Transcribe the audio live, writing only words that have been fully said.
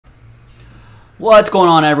What's going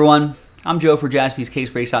on, everyone? I'm Joe for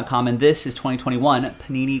JaspysCaseBreaks.com, and this is 2021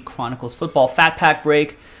 Panini Chronicles Football Fat Pack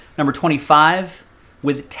Break number 25,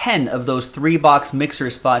 with 10 of those 3-box mixer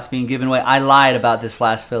spots being given away. I lied about this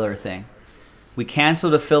last filler thing. We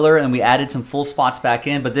canceled a filler and we added some full spots back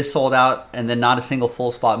in, but this sold out and then not a single full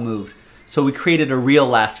spot moved. So we created a real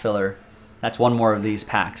last filler. That's one more of these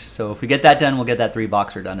packs. So if we get that done, we'll get that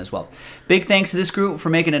 3-boxer done as well. Big thanks to this group for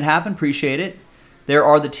making it happen. Appreciate it. There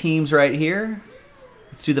are the teams right here.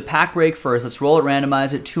 Let's do the pack break first. Let's roll it,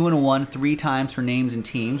 randomize it. 2 and a 1, 3 times for names and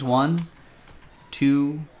teams. 1,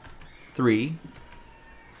 2, 3.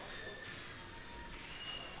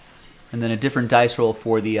 And then a different dice roll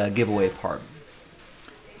for the giveaway part.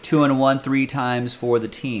 2 and a 1, 3 times for the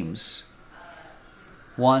teams.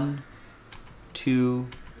 1, 2,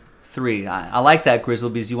 3. I like that,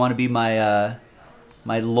 Grizzle, because you want to be my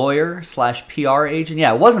my lawyer / PR agent.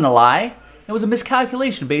 Yeah, it wasn't a lie. It was a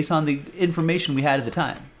miscalculation based on the information we had at the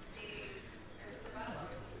time.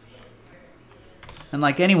 And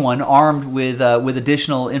like anyone armed with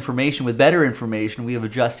additional information, with better information, we have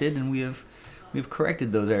adjusted and we have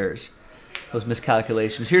corrected those errors, those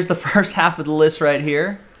miscalculations. Here's the first half of the list right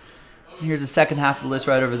here. And here's the second half of the list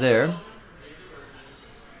right over there.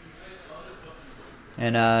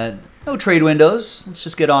 And no trade windows. Let's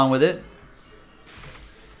just get on with it.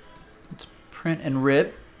 Let's print and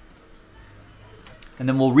rip. And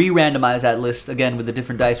then we'll re-randomize that list again with a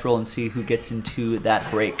different dice roll and see who gets into that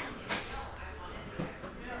break.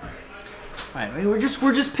 All right, we're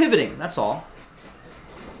just pivoting. That's all.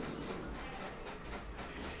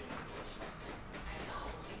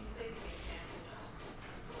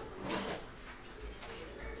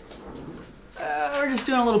 We're just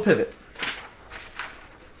doing a little pivot.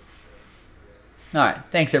 All right,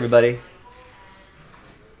 thanks everybody.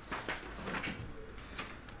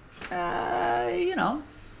 You know.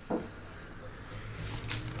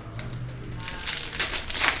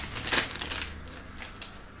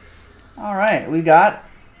 All right, we got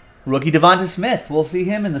rookie Devonta Smith. We'll see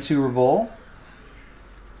him in the Super Bowl.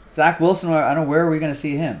 Zach Wilson, I don't know, where are we going to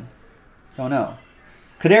see him? Don't know.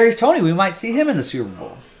 Kadarius Toney, we might see him in the Super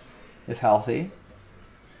Bowl, if healthy.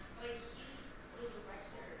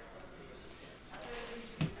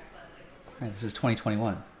 All right, this is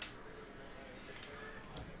 2021.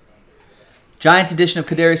 Giants edition of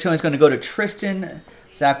Kadarius Toney is going to go to Tristan.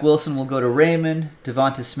 Zach Wilson will go to Raymond.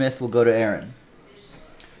 Devonta Smith will go to Aaron.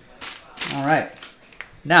 All right.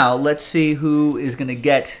 Now, let's see who is going to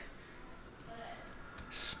get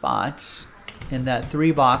spots in that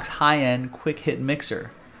 3-box high-end quick hit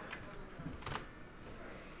mixer.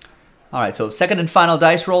 All right, so second and final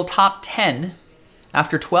dice roll, top 10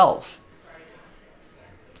 after 12.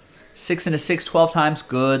 6 and a 6, 12 times.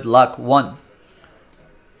 Good luck. 1,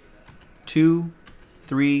 2,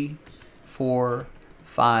 3, 4,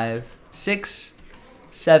 5, 6,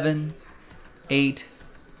 7, 8,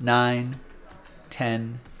 9,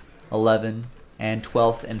 10, 11, and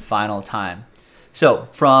 12th and final time. So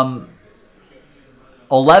from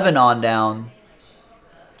 11 on down,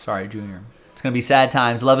 sorry, Junior, it's going to be sad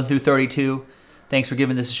times, 11 through 32. Thanks for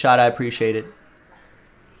giving this a shot. I appreciate it.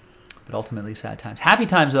 But ultimately, sad times. Happy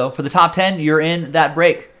times, though. For the top 10, you're in that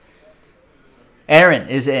break. Aaron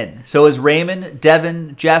is in. So is Raymond,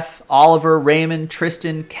 Devin, Jeff, Oliver, Raymond,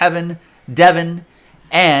 Tristan, Kevin, Devin,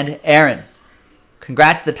 and Aaron.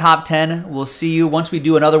 Congrats to the top 10. We'll see you once we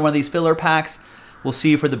do another one of these filler packs. We'll see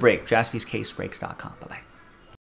you for the break. JaspysCaseBreaks.com. Bye-bye.